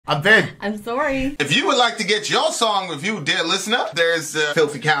I'm Vin. I'm Sori. If you would like to get your song reviewed, dear listener, there's the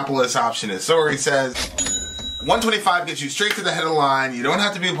filthy capitalist option, as Sori says. 125 gets you straight to the head of the line. You don't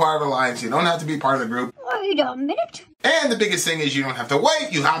have to be a part of the alliance. You don't have to be part of the group. Wait a minute. And the biggest thing is you don't have to wait.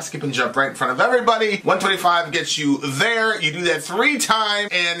 You hop, skip, and jump right in front of everybody. 125 gets you there. You do that 3 times,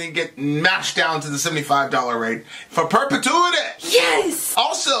 and you get mashed down to the $75 rate for perpetuity. Yes!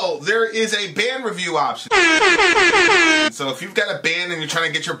 Also, there is a band review option. So if you've got a band and you're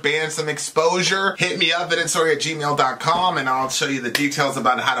trying to get your band some exposure, hit me up at insori@gmail.com, and I'll show you the details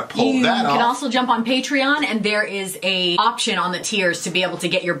about how to pull that off. You can also jump on Patreon, and there is a option on the tiers to be able to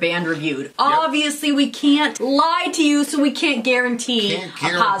get your band reviewed. Yep. Obviously, we can't lie to you, so we can't guarantee a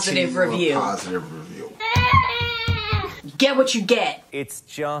positive review. Get what you get. It's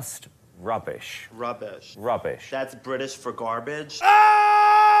just rubbish. Rubbish. Rubbish. That's British for garbage.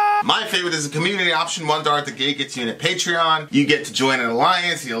 My favorite is the community option. $1 at the gate gets you in at Patreon. You get to join an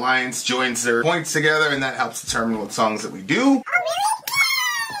alliance. The alliance joins their points together, and that helps determine what songs that we do.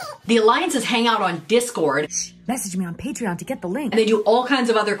 The alliances hang out on Discord. Message me on Patreon to get the link. And they do all kinds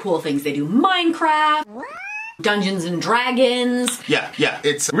of other cool things. They do Minecraft, Dungeons and Dragons. Yeah.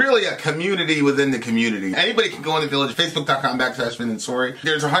 It's really a community within the community. Anybody can go on the Village, Facebook.com/Vin and Sori.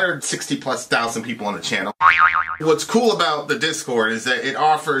 There's 160,000+ people on the channel. What's cool about the Discord is that it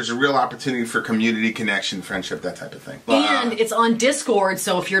offers a real opportunity for community connection, friendship, that type of thing. And it's on Discord,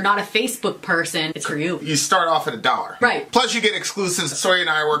 so if you're not a Facebook person, it's for you. You start off at $1. Right. Plus you get exclusives. Sori and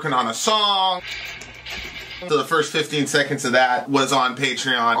I are working on a song. So the first 15 seconds of that was on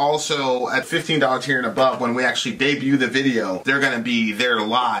Patreon. Also, at $15 tier and above, when we actually debut the video, they're going to be there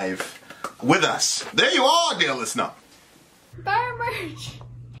live with us. There you are, dear listener. Buy our merch.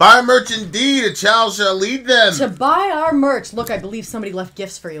 Buy merch indeed. A child shall lead them. To buy our merch. Look, I believe somebody left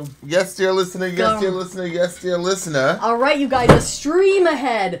gifts for you. Yes, dear listener. Yes, dear listener. Yes, dear listener. All right, you guys, a stream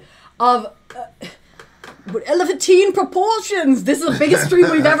ahead of elephantine proportions. This is the biggest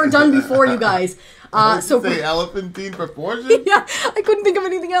stream we've ever done before, you guys. So say elephantine proportions? Yeah, I couldn't think of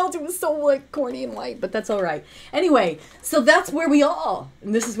anything else. It was so like corny and white, but that's all right. Anyway, so that's where we are,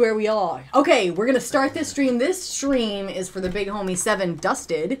 and this is where we are. Okay, we're gonna start this stream. This stream is for the Big Homie 7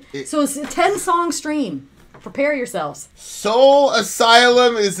 Dusted. So it's a 10-song stream. Prepare yourselves. Soul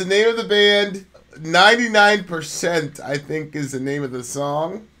Asylum is the name of the band. 99%, I think, is the name of the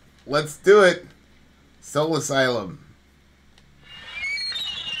song. Let's do it. Soul Asylum.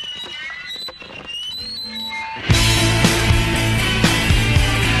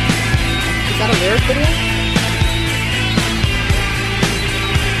 Is that a lyric video?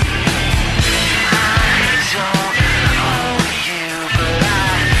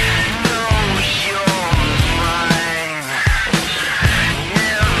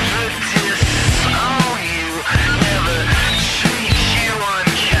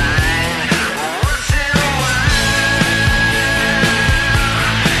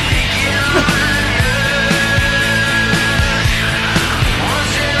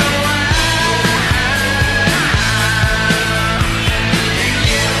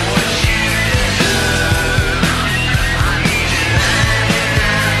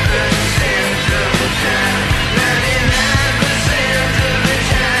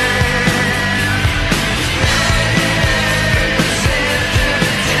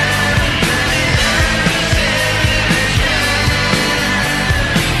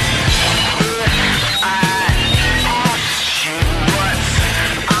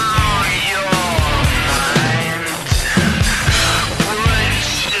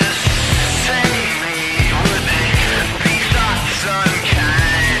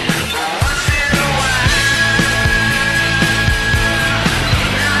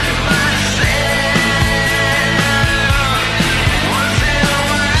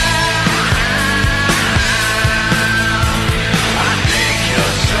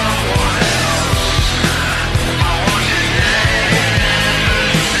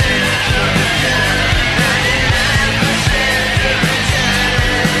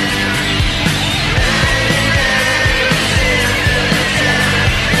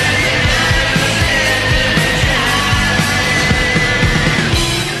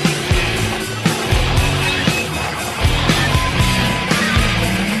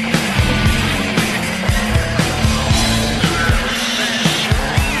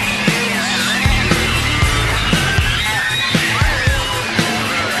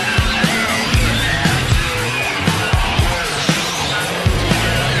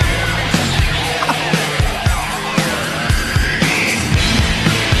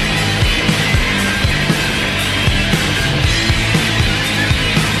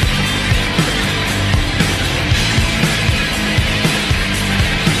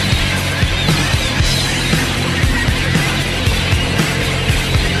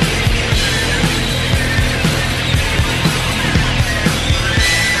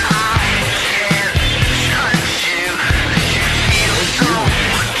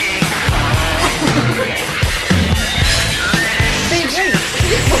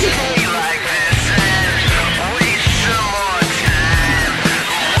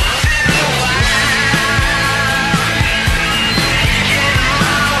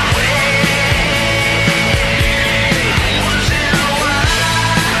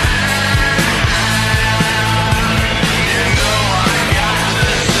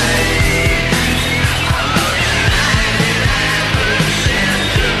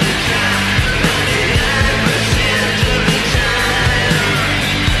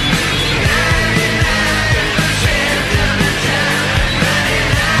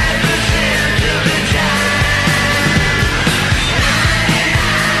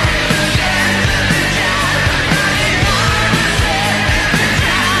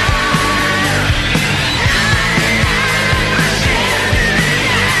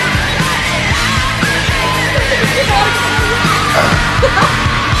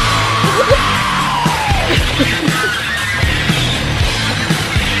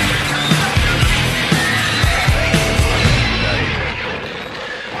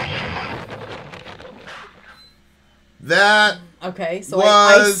 Okay, so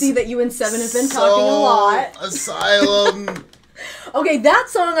I see that you and Seven have been talking a lot. Asylum. Okay, that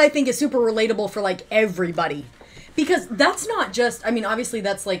song I think is super relatable for like everybody. Because that's not just, I mean, obviously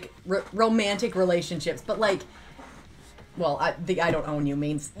that's like romantic relationships, but like, well, the I don't own you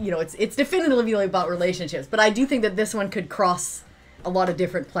means, you know, it's definitively about relationships, but I do think that this one could cross a lot of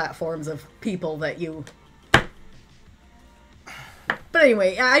different platforms of people that you... But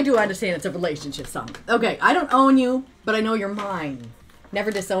anyway, I do understand it's a relationship song. Okay, I don't own you, but I know you're mine.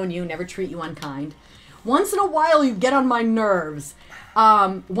 Never disown you, never treat you unkind. Once in a while you get on my nerves.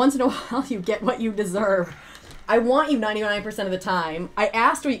 Once in a while you get what you deserve. I want you 99% of the time. I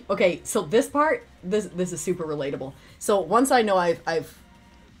asked you... Okay, so this part, this is super relatable. So once I know I've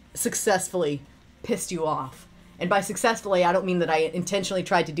successfully pissed you off, and by successfully, I don't mean that I intentionally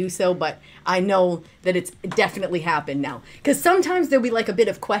tried to do so, but I know that it's definitely happened now. Because sometimes there'll be like a bit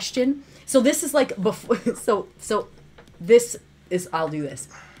of question. So this is like before. So this is, I'll do this.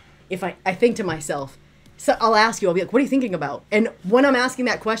 If I think to myself, so I'll ask you, I'll be like, what are you thinking about? And when I'm asking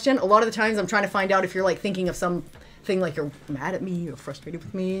that question, a lot of the times I'm trying to find out if you're like thinking of something like you're mad at me or frustrated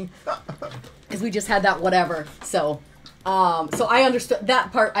with me. Because we just had that whatever. So I understood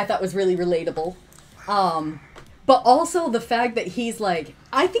that part. I thought was really relatable. But also the fact that he's like,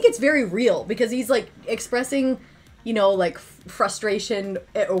 I think it's very real because he's like expressing, you know, like frustration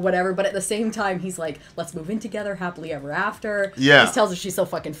or whatever. But at the same time, he's like, let's move in together happily ever after. Yeah. He tells her she's so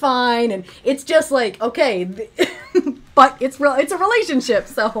fucking fine. And it's just like, okay, but it's real. It's a relationship.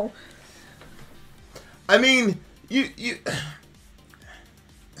 So. I mean, the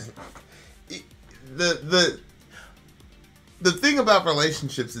thing about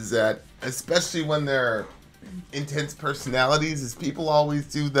relationships is that, especially when they're intense personalities, is people always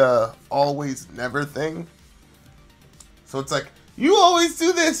do the always never thing. So it's like, you always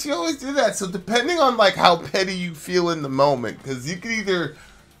do this, you always do that. So depending on like how petty you feel in the moment, because you can either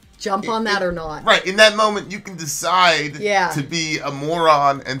jump on that or not. Right, in that moment you can decide Yeah. to be a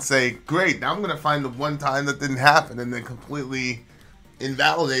moron and say, great, now I'm going to find the one time that didn't happen, and then completely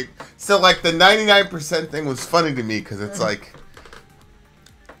invalidate. So like the 99% thing was funny to me because it's like,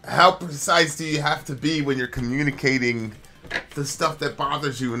 how precise do you have to be when you're communicating the stuff that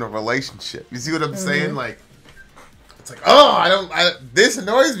bothers you in a relationship? You see what I'm saying? Like, it's like, oh, this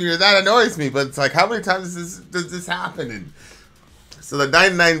annoys me or that annoys me, but it's like, how many times does this happen? And so the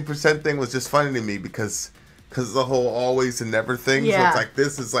 99% thing was just funny to me because of the whole always and never thing. Yeah. So it's like,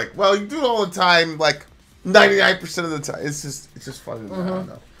 this is like, well, you do it all the time, like 99% of the time. It's just funny to me. I don't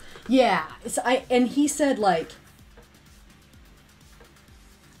know. Yeah. So and he said like,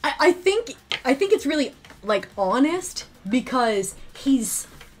 I think it's really like honest because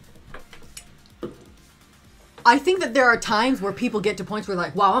I think that there are times where people get to points where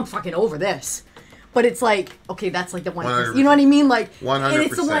like, wow, I'm fucking over this. But it's like, okay, that's like the 1%. You know what I mean? Like 100%. And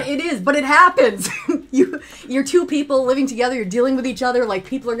it's the one, it is, but it happens. You're two people living together, you're dealing with each other, like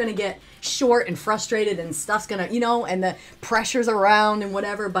people are gonna get short and frustrated and stuff's gonna, you know, and the pressure's around and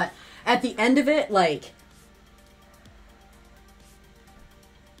whatever, but at the end of it, like,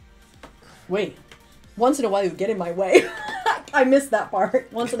 wait, once in a while you get in my way. I missed that part.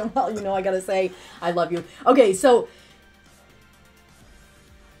 Once in a while, you know, I gotta say, I love you. Okay, so,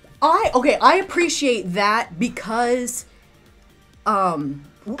 I appreciate that because,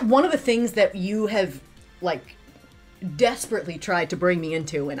 one of the things that you have, like, desperately tried to bring me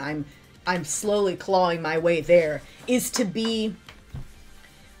into, and I'm slowly clawing my way there, is to be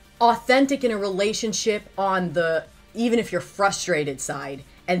authentic in a relationship on the, even if you're frustrated side.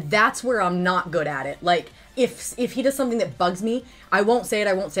 And that's where I'm not good at it. Like, if he does something that bugs me, I won't say it,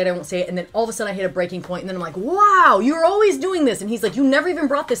 and then all of a sudden I hit a breaking point, and then I'm like, wow, you're always doing this. And he's like, you never even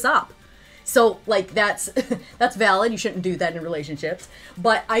brought this up. So, like, that's valid. You shouldn't do that in relationships.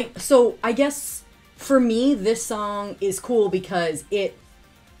 But I guess, for me, this song is cool because it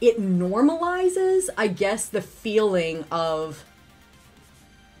normalizes, I guess, the feeling of,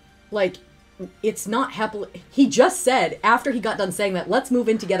 like, it's not happily. He just said, after he got done saying that, let's move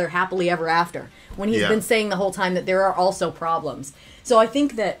in together happily ever after. When he's been saying the whole time that there are also problems. So I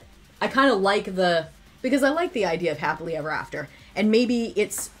think that I kind of like because I like the idea of happily ever after. And maybe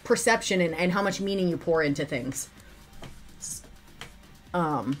it's perception and how much meaning you pour into things.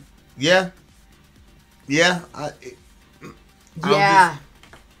 Yeah. Yeah.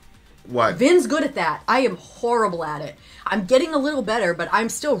 What? Vin's good at that. I am horrible at it. I'm getting a little better, but I'm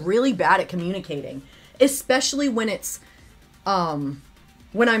still really bad at communicating. Especially when it's,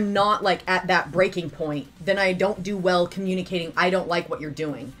 when I'm not, like, at that breaking point. Then I don't do well communicating, I don't like what you're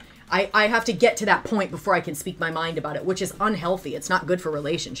doing. I have to get to that point before I can speak my mind about it, which is unhealthy. It's not good for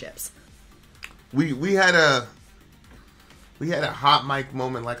relationships. We had We had a hot mic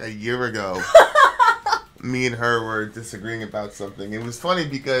moment like a year ago. Me and her were disagreeing about something. It was funny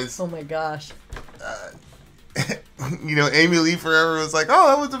because... Oh my gosh. You know, Amy Lee Forever was like, "Oh,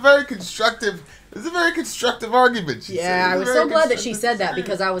 that was a very constructive. It was a very constructive argument." She said. I was so glad that she said that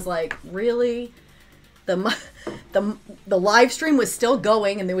because I was like, really, the live stream was still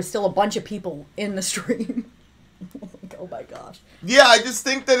going and there was still a bunch of people in the stream. Like, oh my gosh. Yeah, I just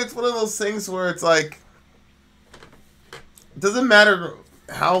think that it's one of those things where it's like, it doesn't matter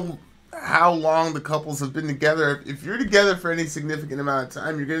how long the couples have been together. If you're together for any significant amount of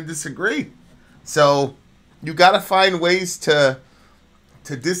time, you're going to disagree. So you got to find ways to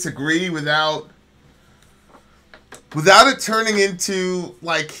disagree without it turning into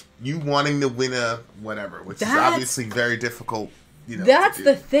like you wanting to win a whatever, which is obviously very difficult. You know, that's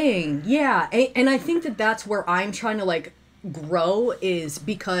the thing, yeah, and I think that that's where I'm trying to like grow is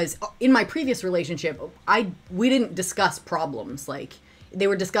because in my previous relationship, we didn't discuss problems like. They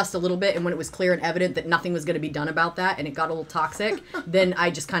were discussed a little bit, and when it was clear and evident that nothing was going to be done about that, and it got a little toxic, then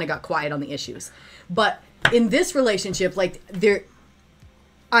I just kind of got quiet on the issues. But in this relationship, like,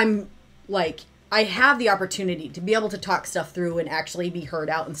 I have the opportunity to be able to talk stuff through and actually be heard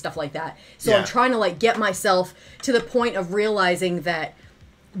out and stuff like that. So I'm trying to, like, get myself to the point of realizing that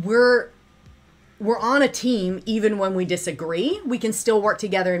we're on a team even when we disagree. We can still work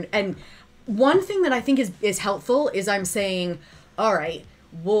together. And one thing that I think is helpful is I'm saying... All right,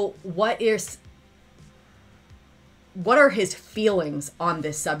 well, what are his feelings on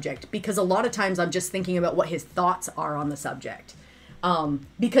this subject? Because a lot of times I'm just thinking about what his thoughts are on the subject.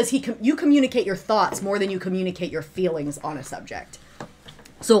 Because you communicate your thoughts more than you communicate your feelings on a subject.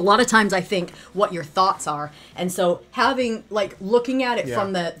 So a lot of times I think what your thoughts are. And so having, like, looking at it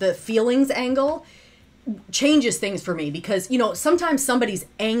from the feelings angle changes things for me. Because, you know, sometimes somebody's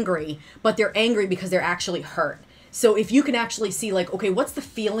angry, but they're angry because they're actually hurt. So if you can actually see, like, okay, what's the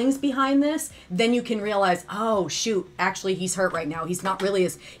feelings behind this? Then you can realize, oh, shoot, actually he's hurt right now. He's not really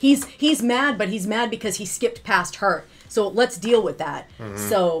he's mad, but he's mad because he skipped past hurt. So let's deal with that. Mm-hmm.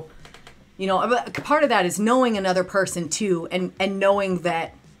 So, you know, part of that is knowing another person too, and knowing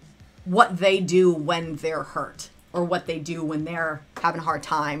that what they do when they're hurt or what they do when they're having a hard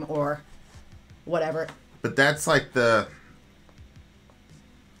time or whatever. But that's like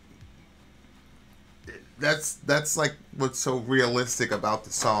That's like what's so realistic about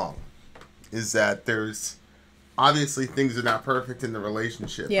the song is that there's obviously things are not perfect in the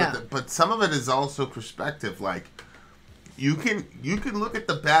relationship. Yeah. But some of it is also perspective. Like you can look at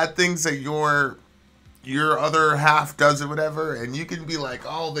the bad things that your other half does or whatever, and you can be like,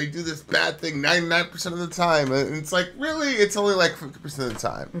 oh, they do this bad thing 99% of the time, and it's like really it's only like 50% of the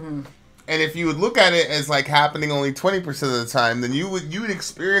time. Mm-hmm. And if you would look at it as like happening only 20% of the time, then you would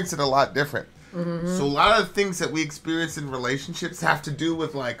experience it a lot different. Mm-hmm. So a lot of the things that we experience in relationships have to do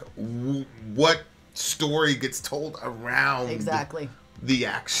with like what story gets told around the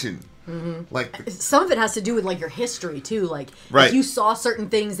action. Mm-hmm. Like some of it has to do with like your history too. Like if you saw certain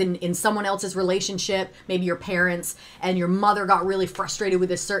things in someone else's relationship, maybe your parents, and your mother got really frustrated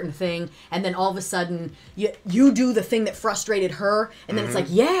with a certain thing, and then all of a sudden you do the thing that frustrated her, and then it's like,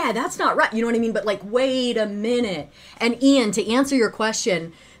 yeah, that's not right. You know what I mean? But like, wait a minute. And Ian, to answer your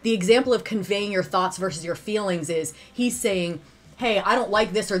question, the example of conveying your thoughts versus your feelings is he's saying, hey, I don't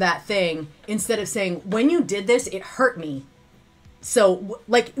like this or that thing, instead of saying, when you did this, it hurt me. So,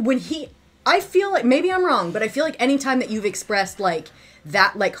 like, I feel like, maybe I'm wrong, but I feel like anytime that you've expressed, like,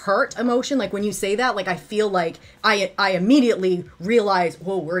 that, like, hurt emotion, like, when you say that, like, I feel like I immediately realize,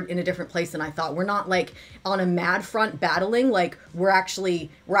 whoa, we're in a different place than I thought. We're not, like, on a mad front battling. Like, we're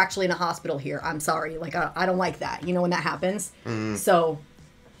actually in a hospital here. I'm sorry. Like, I don't like that, you know, when that happens. Mm. So,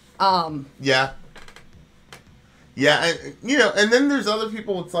 yeah. Yeah, and, you know, and then there's other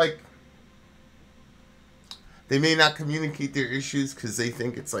people, it's like, they may not communicate their issues because they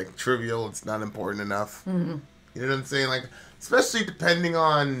think it's, like, trivial, it's not important enough. Mm-hmm. You know what I'm saying? Like, especially depending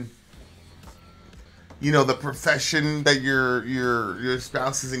on, you know, the profession that your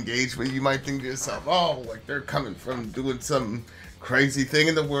spouse is engaged with. You might think to yourself, oh, like, they're coming from doing some crazy thing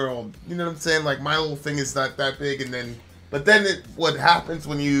in the world. You know what I'm saying? Like, my little thing is not that big, and then... But then what happens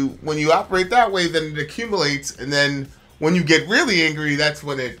when you operate that way, then it accumulates, and then when you get really angry, that's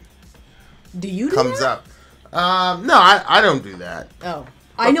when it comes up. No, I don't do that. Oh.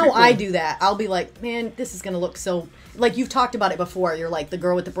 I know I do that. I'll be like, man, this is going to look so... Like, you've talked about it before. You're like, the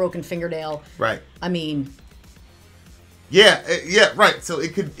girl with the broken fingernail. Right. I mean... Yeah, right. So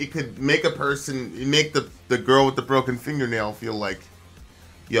it could make a person... Make the girl with the broken fingernail feel like,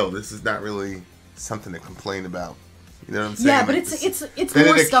 yo, this is not really something to complain about. You know what I'm saying? Yeah, but like it's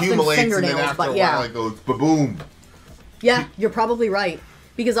more stuff than fingernails, and then after but a yeah. while it goes ba-boom. Yeah, you're probably right.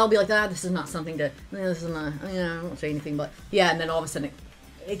 Because I'll be like, this is not something to, this is not, I won't say anything, but yeah, and then all of a sudden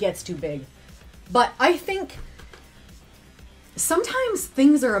it gets too big. But I think sometimes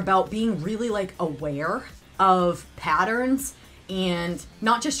things are about being really like aware of patterns, and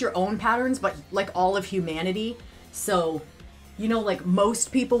not just your own patterns, but like all of humanity. So, you know, like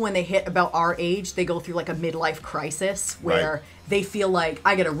most people when they hit about our age, they go through like a midlife crisis where they feel like,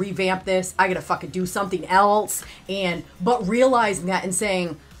 I gotta revamp this, I gotta fucking do something else, but realizing that and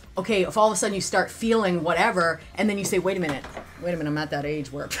saying, okay, if all of a sudden you start feeling whatever, and then you say, wait a minute, I'm at that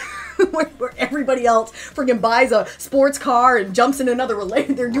age where where everybody else freaking buys a sports car and jumps in another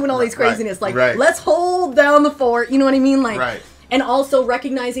relationship, they're doing all these craziness, let's hold down the fort, you know what I mean? Like, and also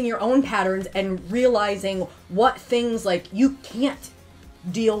recognizing your own patterns and realizing what things like you can't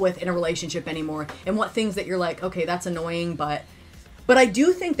deal with in a relationship anymore, and what things that you're like, okay, that's annoying, but I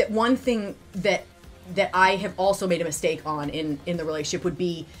do think that one thing that I have also made a mistake on in the relationship would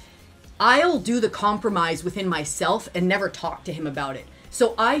be, I'll do the compromise within myself and never talk to him about it.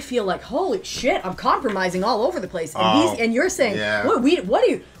 So I feel like, holy shit, I'm compromising all over the place. And you're saying,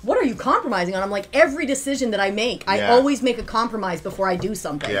 what are you compromising on? I'm like, every decision that I make, I always make a compromise before I do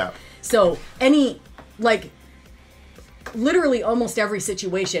something. Yeah. So literally almost every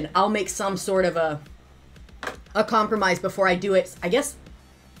situation, I'll make some sort of a compromise before I do it, I guess,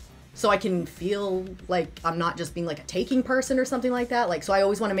 so I can feel like I'm not just being like a taking person or something like that. Like, so I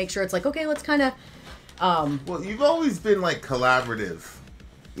always want to make sure it's like, okay, let's kind of, well, you've always been like collaborative,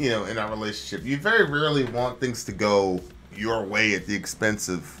 you know, in our relationship. You very rarely want things to go your way at the expense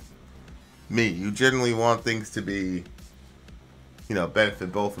of me. You generally want things to be, you know,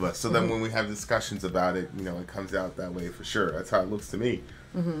 benefit both of us. So then when we have discussions about it, you know, it comes out that way for sure. That's how it looks to me.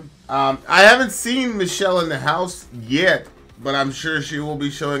 I haven't seen Michelle in the house yet, but I'm sure she will be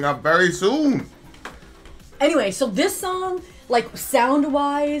showing up very soon. Anyway, so this song, like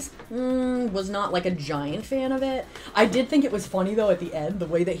sound-wise, was not like a giant fan of it. I did think it was funny though at the end, the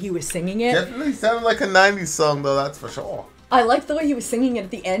way that he was singing it. Definitely sounded like a 90s song though, that's for sure. I liked the way he was singing it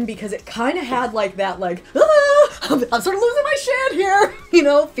at the end because it kind of had like that, like, I'm sort of losing my shit here, you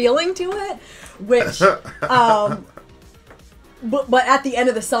know, feeling to it, which, But at the end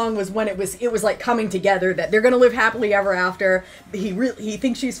of the song was when it was like coming together that they're gonna live happily ever after. He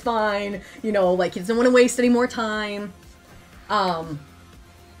thinks she's fine, you know, like he doesn't want to waste any more time.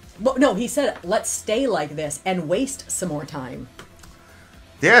 But no, he said, let's stay like this and waste some more time.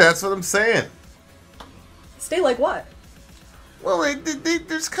 Yeah, that's what I'm saying. Stay like what? Well,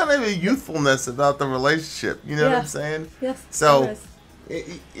 there's kind of a youthfulness about the relationship. You know what I'm saying? Yes. So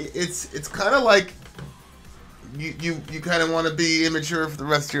it's kind of like you kind of want to be immature for the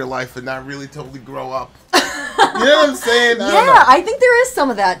rest of your life and not really totally grow up. You know what I'm saying? I think there is some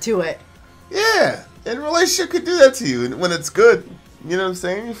of that to it. Yeah, and a relationship could do that to you, and when it's good. You know what I'm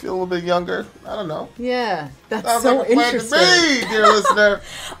saying? You feel a little bit younger. I don't know. Yeah, that's Sounds so like a plan interesting. to me, dear listener.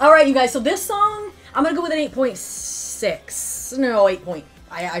 All right, you guys. So this song, I'm gonna go with an 8.6. No, 8.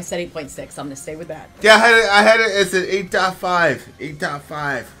 I said 8.6. I'm gonna stay with that. Yeah, I had it as an 8.5.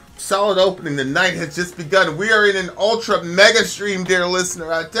 8.5. Solid opening. The night has just begun. We are in an ultra mega stream, dear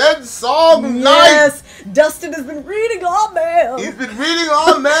listener. A 10-song night. Yes, Dustin has been reading all mail. He's been reading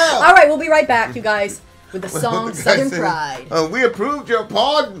all mail. All right, we'll be right back, you guys, with the song Southern Pride. We approved your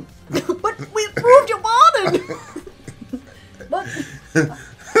pardon. But we approved your pardon. But,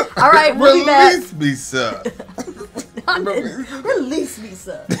 all right, we'll be back. Release me, sir. Release me,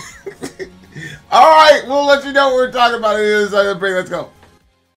 sir. All right, we'll let you know what we're talking about. It is on the break. Let's go.